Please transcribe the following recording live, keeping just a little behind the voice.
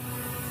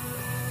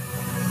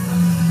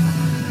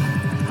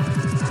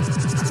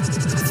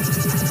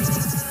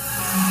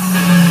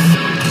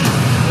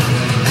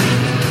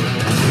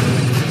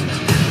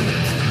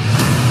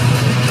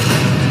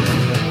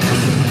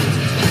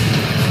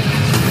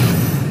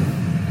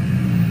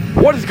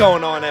What is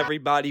going on,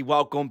 everybody?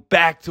 Welcome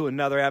back to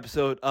another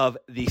episode of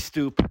the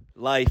Stoop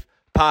Life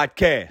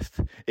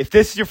Podcast. If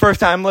this is your first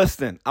time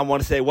listening, I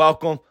want to say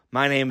welcome.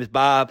 My name is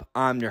Bob.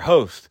 I'm your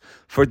host.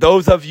 For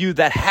those of you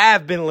that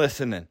have been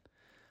listening,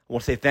 I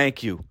want to say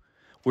thank you.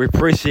 We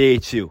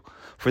appreciate you.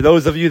 For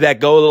those of you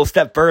that go a little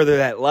step further,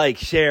 that like,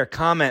 share,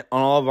 comment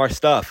on all of our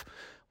stuff,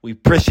 we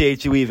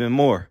appreciate you even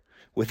more.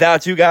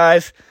 Without you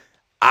guys,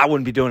 I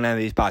wouldn't be doing any of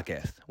these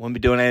podcasts. Wouldn't be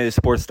doing any of the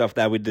sports stuff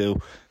that we do.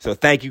 So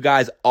thank you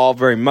guys all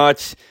very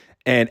much.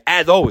 And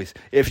as always,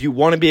 if you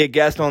want to be a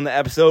guest on the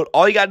episode,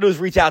 all you got to do is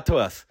reach out to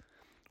us.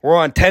 We're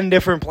on 10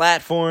 different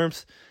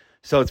platforms,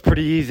 so it's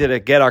pretty easy to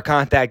get our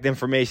contact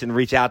information,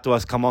 reach out to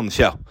us, come on the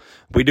show.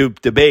 We do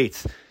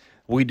debates.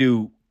 We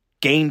do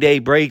game day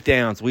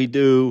breakdowns. We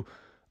do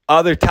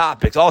other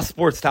topics, all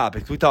sports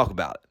topics. We talk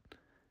about it.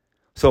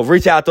 So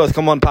reach out to us,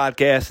 come on the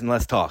podcast, and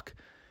let's talk.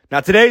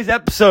 Now, today's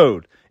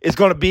episode is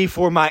going to be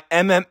for my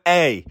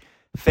MMA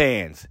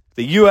fans,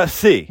 the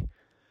UFC.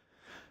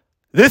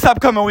 This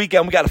upcoming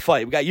weekend, we got a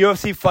fight. We got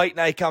UFC Fight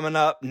Night coming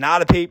up.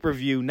 Not a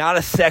pay-per-view, not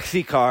a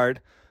sexy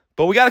card,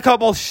 but we got a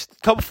couple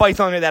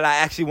fights on there that I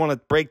actually want to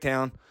break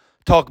down,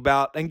 talk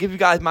about, and give you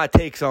guys my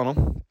takes on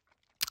them.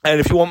 And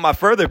if you want my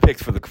further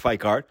picks for the fight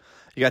card,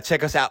 you got to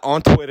check us out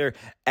on Twitter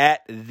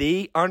at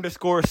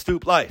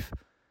 @the_StoopLife.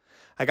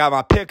 I got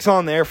my picks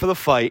on there for the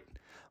fight.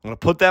 I'm going to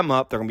put them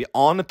up. They're going to be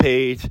on the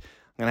page.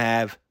 I'm going to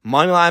have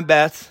moneyline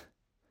bets,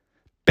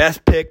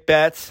 best pick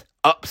bets,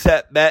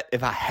 upset bet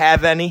if I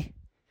have any.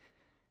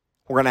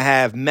 We're going to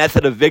have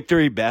method of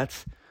victory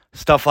bets,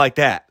 stuff like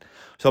that.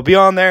 So be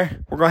on there.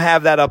 We're going to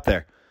have that up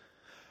there.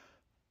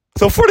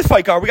 So for this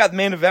fight card, we got the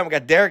main event. We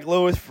got Derrick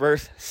Lewis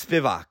versus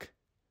Spivak.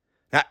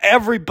 Now,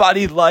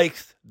 everybody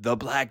likes the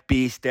Black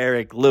Beast,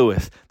 Derrick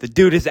Lewis. The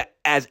dude is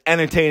as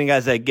entertaining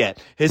as they get.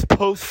 His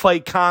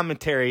post-fight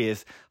commentary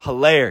is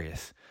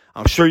hilarious.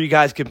 I'm sure you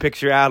guys can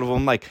picture out of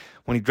him, like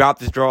when he dropped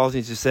his draws,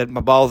 he just said,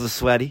 "My balls are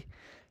sweaty."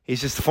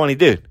 He's just a funny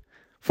dude.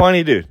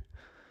 Funny dude.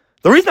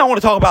 The reason I want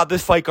to talk about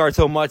this fight card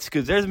so much is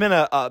because there's been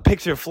a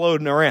picture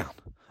floating around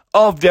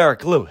of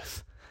Derrick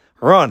Lewis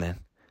running.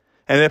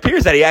 And it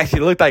appears that he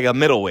actually looked like a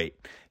middleweight.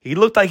 He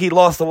looked like he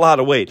lost a lot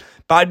of weight.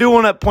 But I do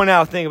want to point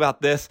out a thing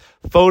about this.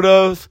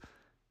 Photos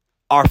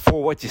are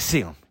for what you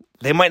see them.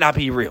 They might not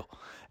be real.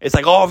 It's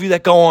like all of you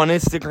that go on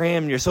Instagram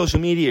and your social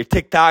media, your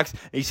TikToks,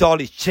 and you saw all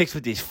these chicks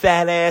with these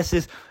fat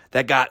asses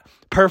that got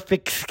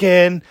perfect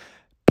skin,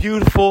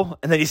 beautiful,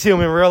 and then you see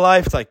them in real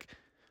life. It's like,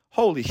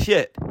 holy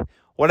shit,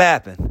 what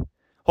happened?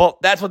 Well,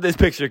 that's what this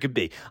picture could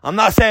be. I'm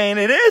not saying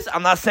it is.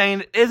 I'm not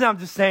saying it isn't. I'm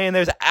just saying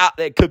there's out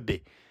that could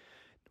be.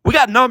 We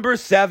got number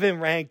 7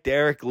 ranked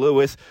Derrick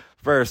Lewis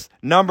versus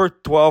number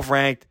 12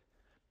 ranked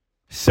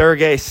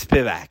Sergey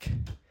Spivak.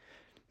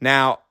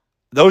 Now,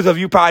 those of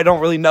you probably don't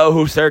really know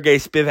who Sergey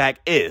Spivak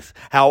is.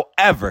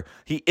 However,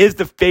 he is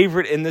the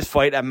favorite in this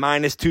fight at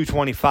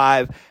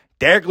 -225.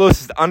 Derrick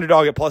Lewis is the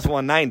underdog at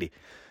 +190.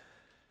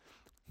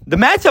 The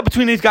matchup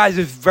between these guys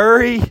is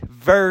very,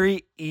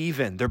 very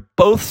even. They're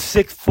both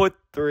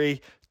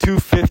 6'3",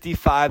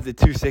 255 to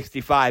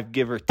 265,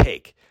 give or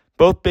take.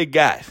 Both big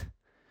guys.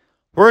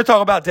 We're going to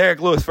talk about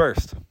Derrick Lewis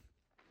first.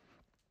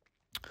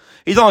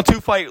 He's on a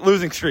 2-fight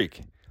losing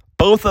streak.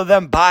 Both of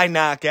them by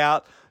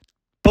knockout.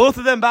 Both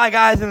of them by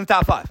guys in the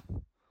top 5.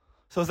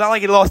 So it's not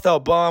like he lost to a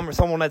bum or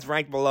someone that's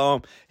ranked below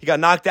him. He got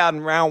knocked out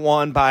in round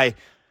 1 by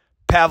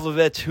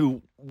Pavlovich,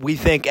 who we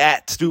think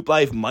at Stoop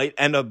Life might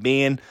end up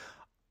being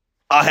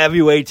a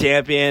heavyweight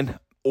champion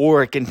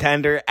or a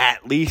contender,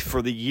 at least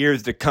for the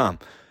years to come.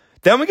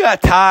 Then we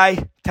got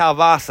Tai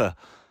Tuivasa.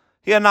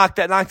 He got knocked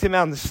him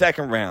out in the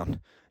second round.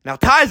 Now,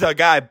 Ty's a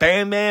guy,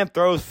 bam,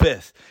 throws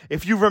fists.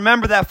 If you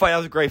remember that fight, that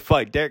was a great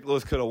fight. Derrick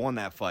Lewis could have won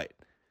that fight.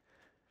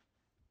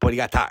 But he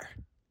got tired.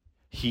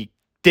 He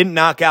didn't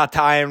knock out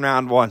Tai in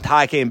round 1.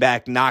 Tai came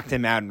back, knocked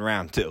him out in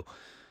round 2.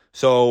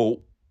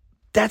 So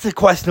that's a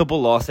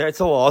questionable loss there. It's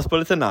a loss,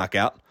 but it's a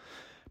knockout.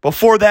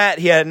 Before that,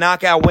 he had a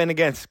knockout win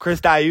against Chris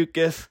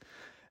Diukis.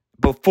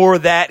 Before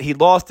that, he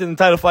lost in the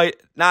title fight,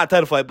 not a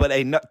title fight, but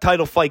a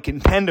title fight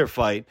contender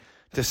fight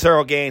to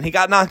Cyril Gane. He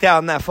got knocked out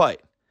in that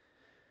fight.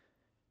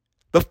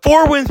 The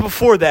 4 wins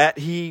before that,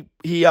 he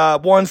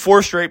won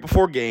 4 straight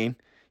before Gane.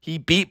 He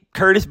beat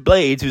Curtis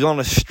Blades, who's on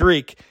a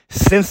streak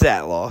since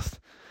that loss.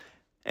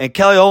 And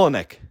Kelly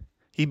Olynyk,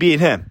 he beat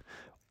him.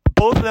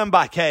 Both of them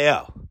by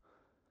KO.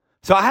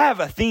 So I have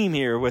a theme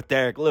here with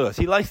Derrick Lewis.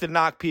 He likes to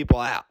knock people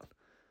out.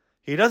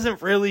 He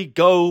doesn't really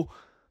go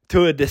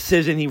to a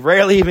decision. He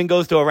rarely even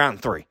goes to a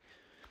round 3.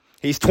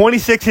 He's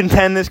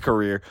 26-10 this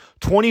career,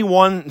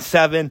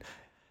 21-7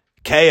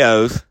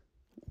 KOs,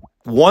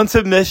 1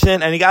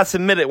 submission, and he got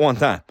submitted one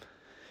time.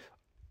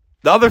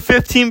 The other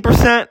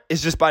 15%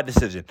 is just by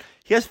decision.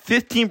 He has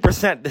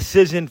 15%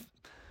 decision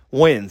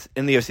wins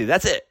in the UFC.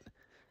 That's it.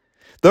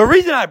 The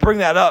reason I bring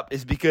that up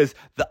is because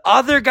the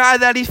other guy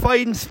that he's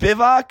fighting,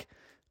 Spivak,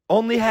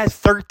 only has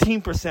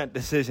 13%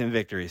 decision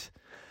victories.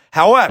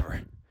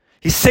 However,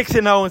 he's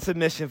 6-0 in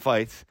submission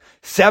fights,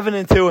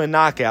 7-2 in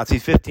knockouts.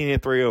 He's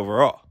 15-3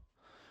 overall.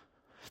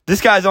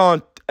 This guy's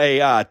on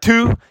a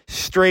 2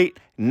 straight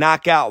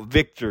knockout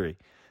victory.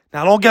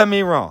 Now, don't get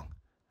me wrong.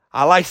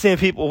 I like seeing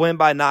people win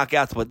by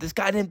knockouts, but this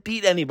guy didn't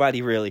beat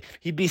anybody, really.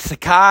 He beat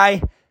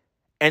Sakai,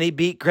 and he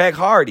beat Greg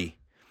Hardy.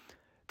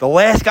 The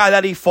last guy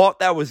that he fought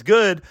that was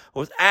good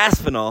was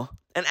Aspinall,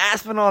 and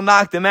Aspinall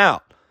knocked him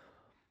out.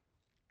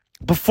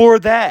 Before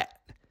that,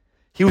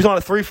 he was on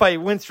a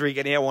 3-fight win streak,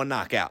 and he had 1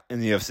 knockout in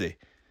the UFC.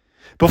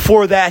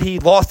 Before that, he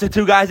lost to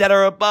 2 guys that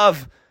are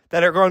above,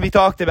 that are going to be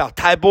talked about.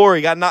 Tybura,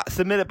 he got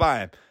submitted by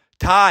him.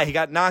 Ty, he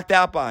got knocked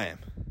out by him.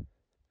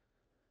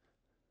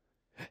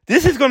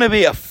 This is going to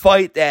be a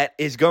fight that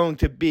is going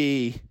to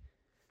be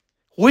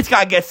which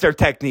guy gets their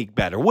technique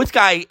better, which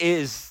guy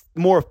is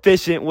more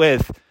efficient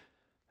with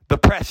the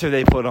pressure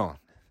they put on,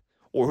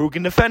 or who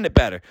can defend it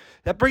better.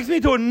 That brings me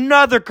to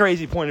another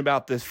crazy point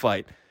about this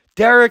fight.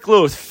 Derek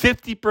Lewis,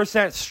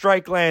 50%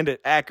 strike landed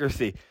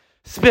accuracy.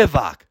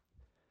 Spivak,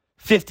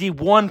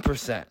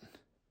 51%.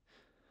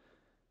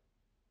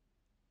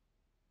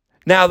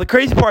 Now, the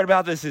crazy part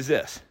about this is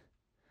this.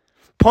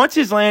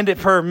 Punches landed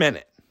per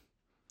minute.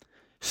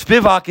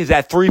 Spivak is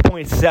at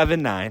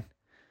 3.79,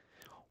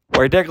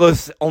 where Derek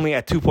Lewis is only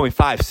at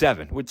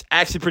 2.57, which is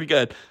actually pretty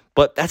good,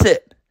 but that's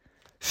it.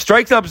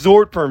 Strikes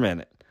absorbed per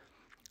minute.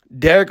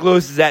 Derek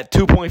Lewis is at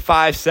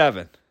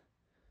 2.57.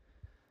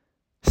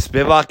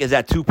 Spivak is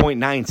at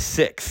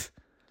 2.96.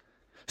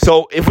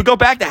 So if we go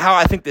back to how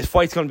I think this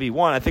fight's going to be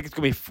won, I think it's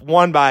going to be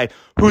won by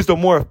who's the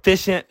more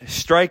efficient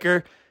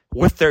striker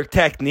with their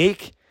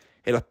technique.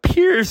 It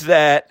appears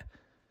that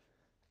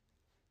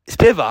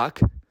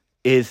Spivak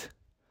is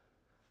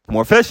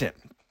more efficient.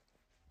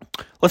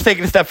 Let's take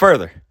it a step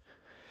further.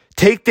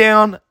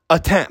 Takedown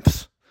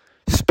attempts.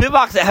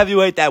 Spivak's a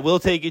heavyweight that will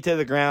take you to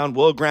the ground,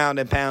 will ground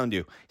and pound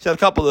you. He's had a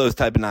couple of those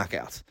type of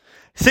knockouts.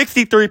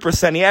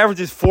 63%. He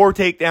averages 4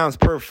 takedowns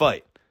per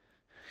fight.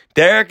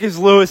 Derek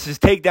Lewis's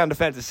takedown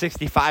defense is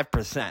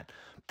 65%.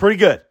 Pretty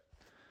good.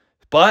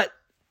 But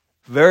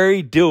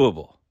very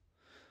doable.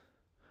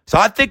 So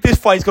I think this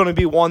fight's going to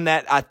be one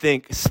that I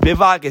think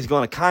Spivak is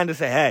going to kind of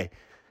say, hey,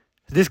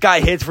 this guy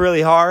hits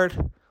really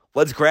hard.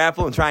 Let's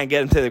grapple and try and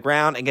get him to the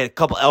ground and get a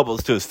couple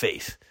elbows to his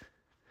face.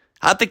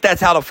 I think that's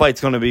how the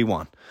fight's going to be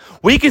won.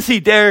 We can see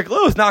Derek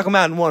Lewis knock him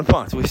out in 1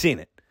 punch. We've seen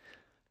it.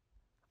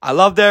 I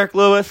love Derek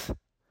Lewis,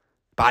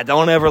 but I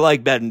don't ever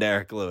like betting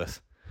Derek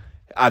Lewis.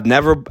 I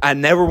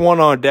never won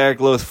on a Derek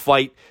Lewis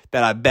fight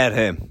that I bet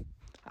him.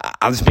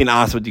 I'm just being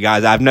honest with you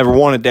guys. I've never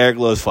won a Derek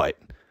Lewis fight.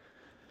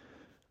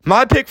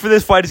 My pick for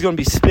this fight is going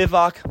to be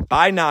Spivak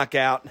by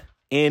knockout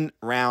in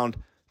round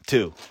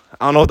 2.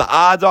 I don't know what the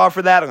odds are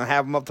for that. I'm going to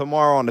have them up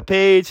tomorrow on the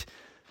page,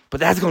 but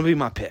that's going to be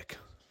my pick.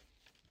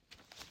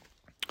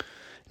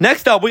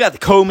 Next up, we got the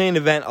co-main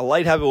event, a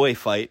light heavyweight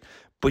fight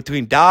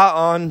between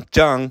Da Un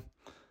Jung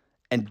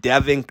and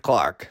Devin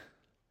Clark.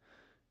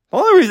 The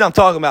only reason I'm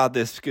talking about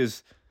this is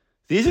because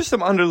these are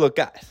some underlooked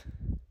guys.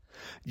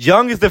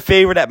 Jung is the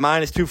favorite at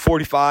minus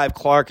 245.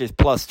 Clark is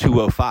plus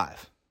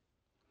 205.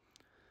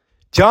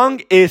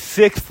 Jung is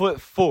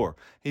 6'4".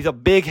 He's a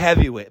big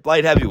heavyweight,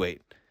 light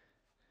heavyweight.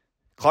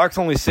 Clark's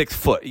only 6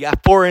 foot. He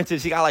got 4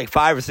 inches. He got like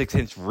 5 or 6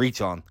 inch reach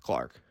on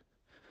Clark.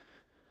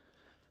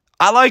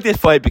 I like this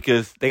fight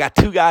because they got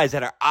 2 guys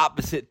that are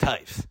opposite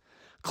types.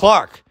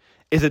 Clark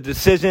is a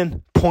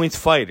decision points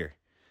fighter.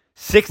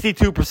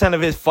 62%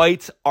 of his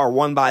fights are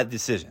won by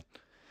decision.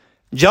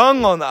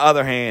 Jung, on the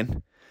other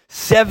hand,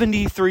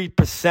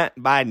 73%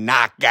 by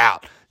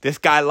knockout. This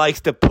guy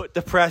likes to put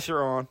the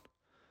pressure on.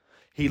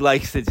 He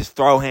likes to just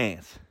throw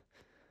hands.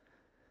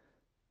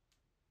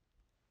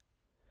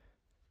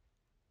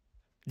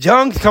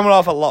 Jung's coming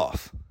off a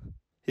loss.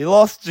 He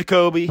lost to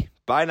Jacoby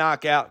by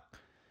knockout.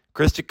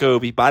 Chris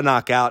Jacoby by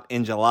knockout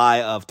in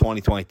July of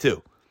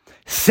 2022.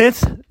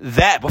 Since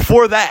that,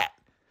 before that,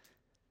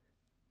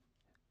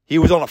 he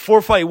was on a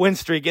 4-fight win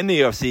streak in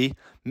the UFC.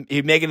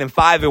 He making him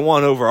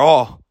 5-1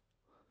 overall.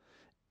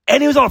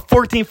 And he was on a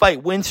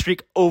 14-fight win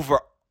streak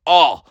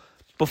overall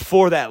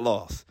before that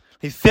loss.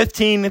 He's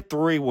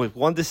 15-3 with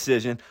 1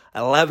 decision,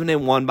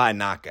 11-1 by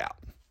knockout.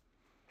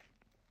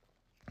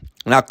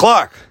 Now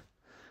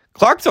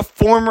Clark's a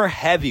former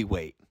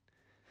heavyweight.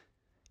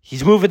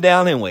 He's moving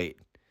down in weight.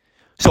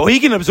 So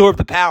he can absorb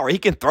the power. He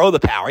can throw the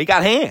power. He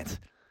got hands.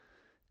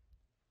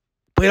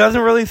 But he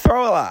doesn't really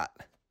throw a lot.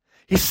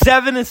 He's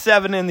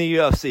 7-7 in the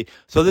UFC.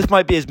 So this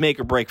might be his make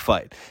or break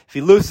fight. If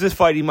he loses this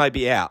fight, he might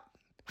be out.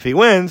 If he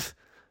wins,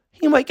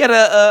 he might get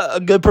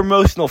a good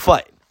promotional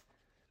fight.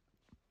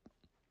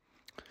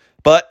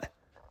 But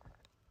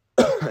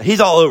he's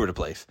all over the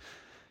place.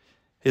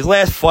 His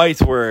last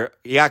fights were,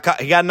 he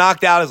got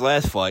knocked out his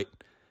last fight.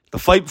 The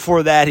fight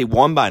before that, he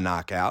won by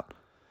knockout.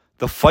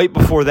 The fight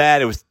before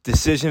that, it was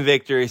decision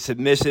victory,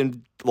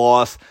 submission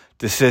loss,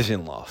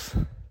 decision loss.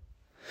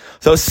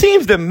 So it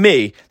seems to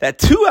me that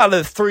 2 out of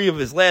the 3 of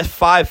his last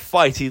 5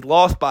 fights, he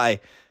lost by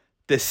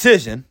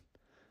decision.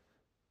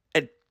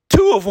 And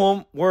 2 of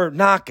them were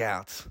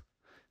knockouts.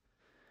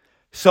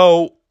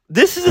 So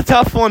this is a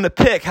tough one to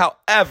pick.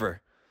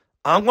 However,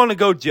 I'm going to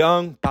go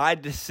Jung by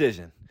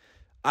decision.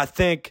 I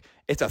think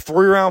it's a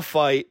 3-round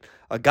fight.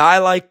 A guy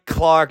like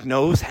Clark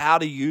knows how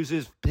to use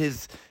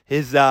his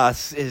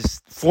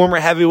his former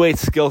heavyweight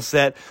skill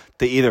set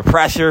to either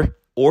pressure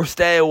or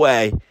stay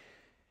away.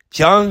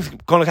 Jung's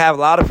going to have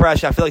a lot of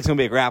pressure. I feel like it's going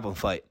to be a grappling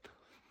fight.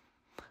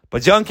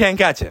 But Jung can't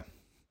catch him.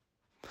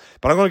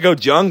 But I'm going to go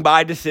Jung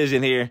by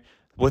decision here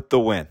with the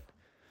win.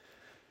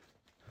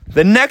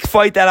 The next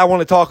fight that I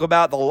want to talk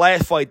about, the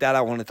last fight that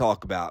I want to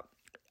talk about,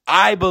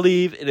 I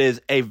believe it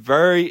is a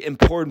very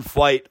important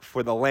fight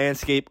for the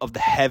landscape of the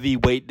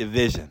heavyweight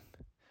division.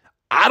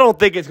 I don't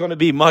think it's going to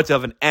be much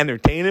of an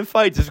entertaining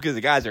fight just because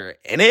the guys are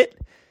in it.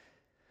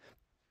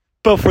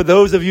 But for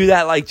those of you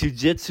that like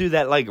jiu-jitsu,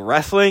 that like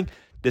wrestling,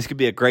 this could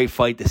be a great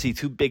fight to see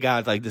two big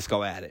guys like this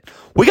go at it.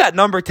 We got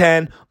number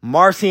 10,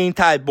 Marcin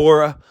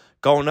Tybura,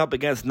 going up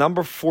against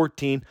number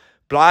 14,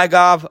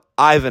 Blagoy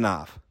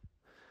Ivanov.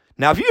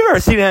 Now, if you've ever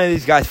seen any of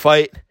these guys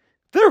fight,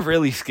 they're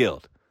really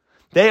skilled.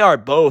 They are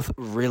both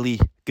really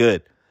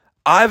good.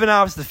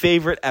 Ivanov's the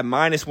favorite at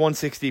minus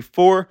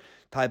 164.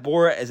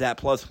 Tybura is at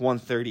plus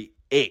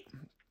 138.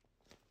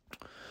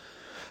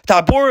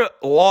 Tybura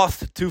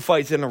lost 2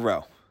 fights in a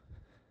row.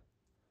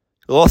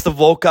 He lost to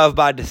Volkov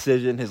by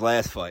decision his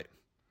last fight.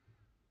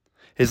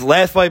 His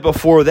last fight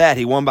before that,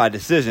 he won by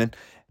decision.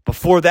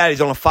 Before that,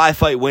 he's on a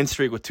 5-fight win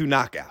streak with 2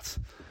 knockouts.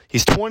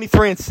 He's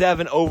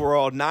 23-7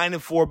 overall,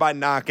 9-4 by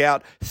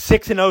knockout,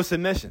 6-0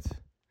 submissions.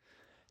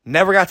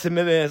 Never got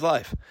submitted in his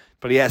life,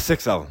 but he has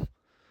 6 of them.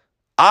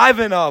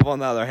 Ivanov, on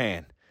the other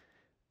hand,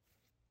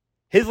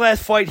 his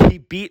last fight, he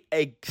beat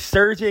a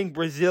surging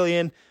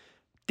Brazilian,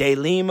 De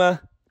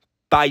Lima,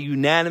 by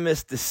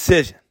unanimous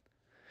decision.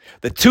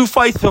 The 2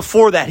 fights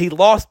before that, he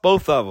lost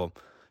both of them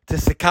to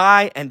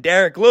Sakai and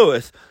Derek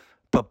Lewis,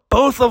 but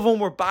both of them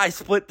were by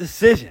split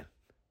decision.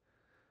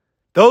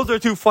 Those are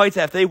 2 fights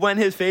that if they went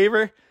in his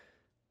favor,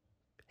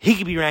 he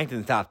could be ranked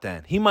in the top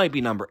 10. He might be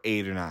number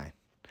 8 or 9.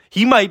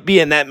 He might be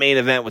in that main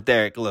event with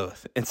Derek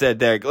Lewis instead of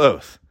Derek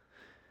Lewis.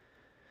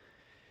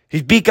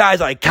 He's beat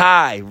guys like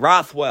Kai,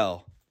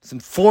 Rothwell, some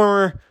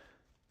former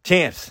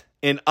champs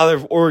in other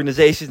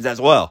organizations as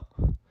well.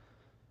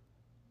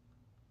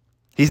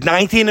 He's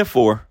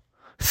 19-4,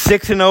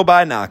 6-0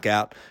 by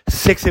knockout,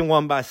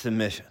 6-1 by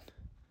submission.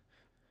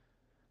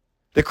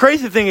 The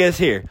crazy thing is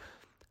here,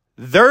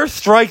 their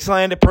strikes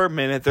landed per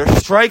minute, their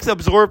strikes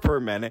absorbed per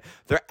minute,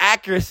 their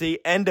accuracy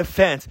and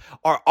defense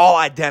are all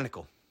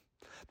identical.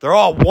 They're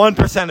all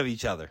 1% of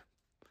each other.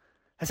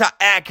 That's how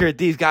accurate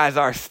these guys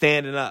are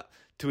standing up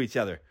to each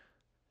other.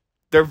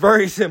 They're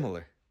very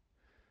similar.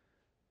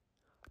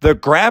 Their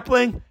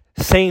grappling,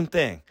 same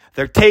thing.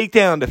 Their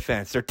takedown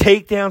defense, their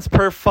takedowns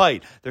per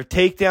fight, their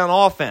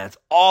takedown offense,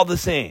 all the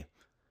same.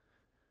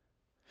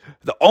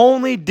 The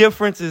only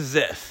difference is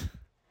this.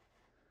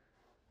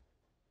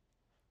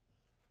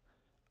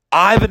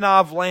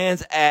 Ivanov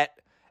lands at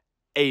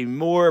a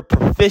more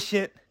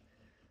proficient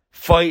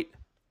fight.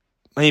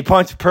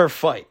 Punch per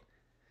fight.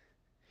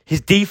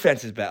 His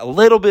defense is better. A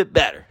little bit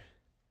better.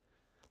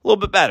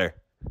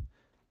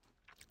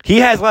 He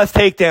has less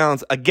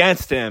takedowns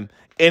against him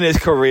in his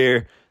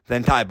career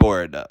than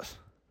Tybura does.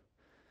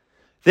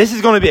 This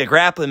is going to be a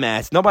grappling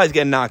match. Nobody's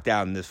getting knocked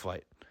out in this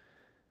fight.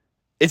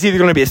 It's either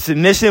going to be a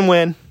submission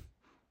win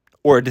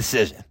or a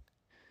decision.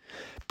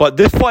 But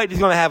this fight is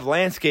going to have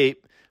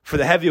landscape for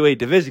the heavyweight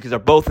division because they're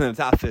both in the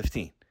top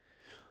 15.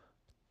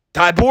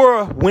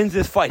 Tybura wins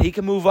this fight. He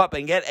can move up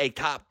and get a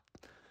top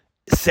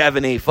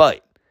 7-8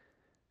 fight.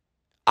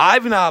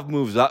 Ivanov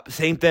moves up,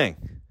 same thing.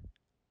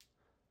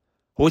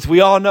 Which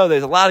we all know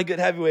there's a lot of good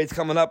heavyweights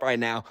coming up right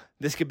now.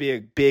 This could be a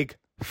big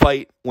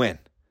fight win.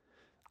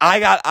 I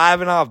got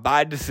Ivanov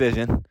by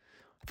decision.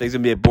 I think it's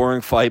going to be a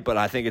boring fight, but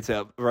I think it's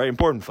a very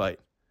important fight.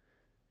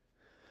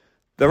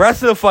 The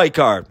rest of the fight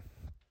card,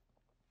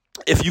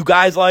 if you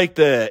guys like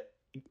the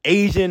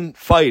Asian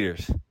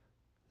fighters,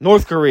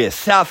 North Korea,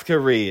 South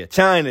Korea,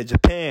 China,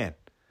 Japan,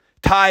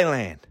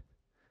 Thailand,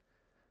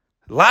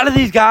 a lot of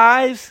these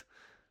guys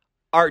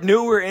are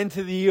newer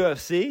into the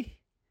UFC,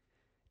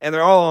 and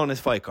they're all on this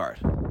fight card.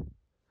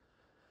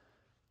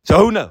 So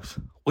who knows?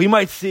 We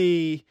might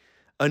see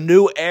a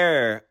new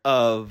era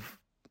of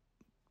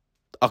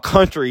a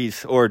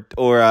country's or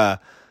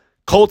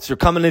culture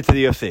coming into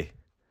the UFC.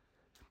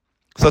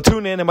 So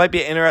tune in. It might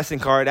be an interesting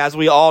card. As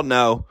we all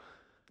know,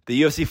 the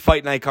UFC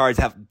Fight Night cards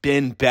have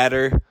been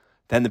better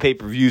than the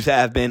pay-per-views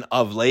have been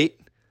of late.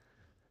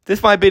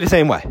 This might be the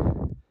same way.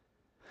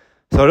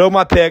 So those are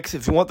my picks.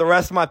 If you want the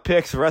rest of my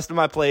picks, the rest of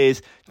my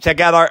plays, check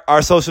out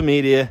our social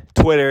media,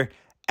 Twitter,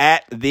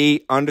 at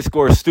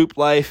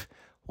 @_StoopLife.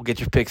 We'll get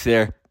your picks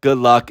there. Good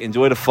luck.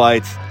 Enjoy the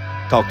fights.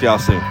 Talk to y'all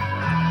soon.